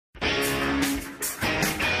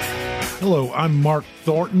Hello, I'm Mark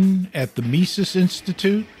Thornton at the Mises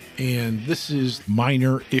Institute, and this is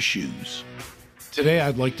Minor Issues. Today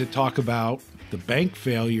I'd like to talk about the bank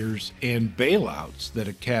failures and bailouts that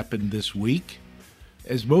have happened this week.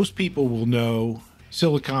 As most people will know,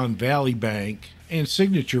 Silicon Valley Bank and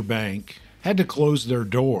Signature Bank had to close their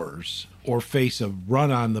doors or face a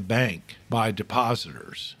run on the bank by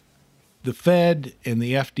depositors. The Fed and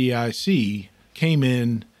the FDIC came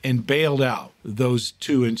in and bailed out those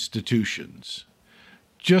two institutions.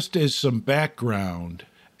 Just as some background,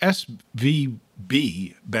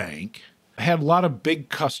 SVB Bank had a lot of big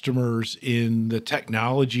customers in the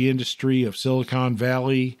technology industry of Silicon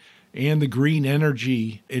Valley and the green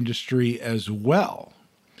energy industry as well.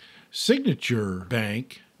 Signature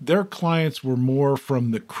Bank, their clients were more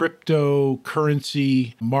from the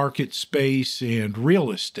cryptocurrency market space and real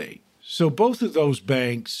estate. So both of those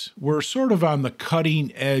banks were sort of on the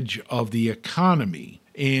cutting edge of the economy,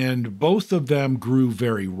 and both of them grew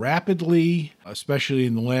very rapidly, especially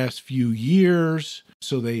in the last few years.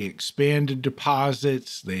 So they expanded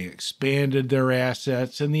deposits, they expanded their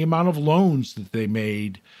assets, and the amount of loans that they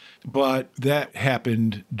made. But that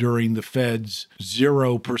happened during the Fed's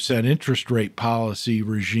 0% interest rate policy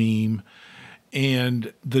regime.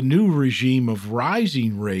 And the new regime of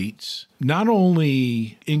rising rates not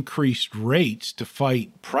only increased rates to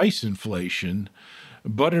fight price inflation,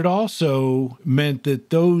 but it also meant that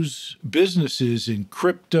those businesses in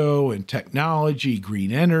crypto and technology,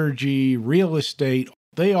 green energy, real estate,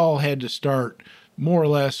 they all had to start more or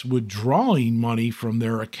less withdrawing money from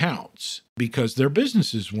their accounts because their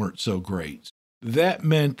businesses weren't so great. That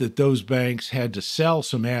meant that those banks had to sell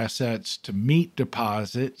some assets to meet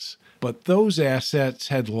deposits, but those assets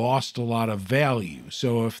had lost a lot of value.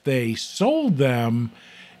 So if they sold them,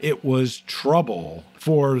 it was trouble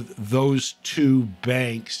for those two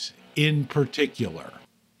banks in particular.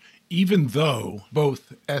 Even though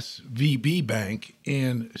both SVB Bank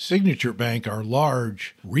and Signature Bank are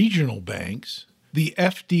large regional banks, the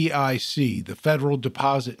FDIC, the Federal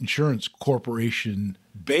Deposit Insurance Corporation,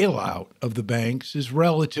 bailout of the banks is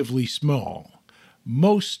relatively small.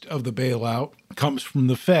 Most of the bailout comes from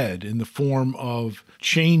the Fed in the form of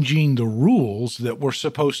changing the rules that were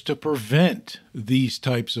supposed to prevent these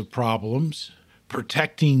types of problems,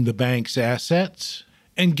 protecting the bank's assets,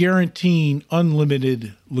 and guaranteeing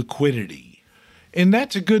unlimited liquidity. And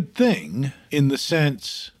that's a good thing in the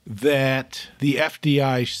sense that the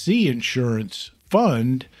FDIC insurance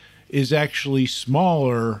fund is actually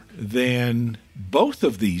smaller than both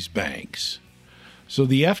of these banks. So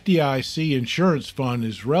the FDIC insurance fund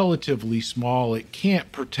is relatively small. It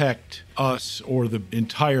can't protect us or the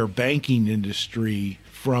entire banking industry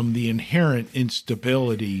from the inherent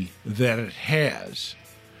instability that it has.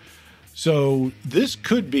 So this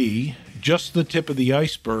could be just the tip of the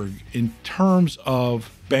iceberg in terms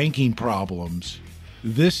of banking problems.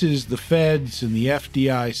 This is the Fed's and the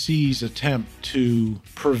FDIC's attempt to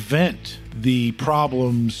prevent the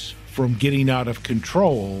problems from getting out of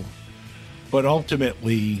control. But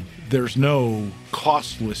ultimately, there's no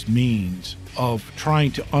costless means of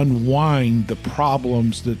trying to unwind the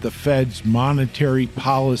problems that the Fed's monetary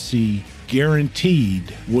policy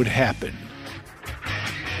guaranteed would happen.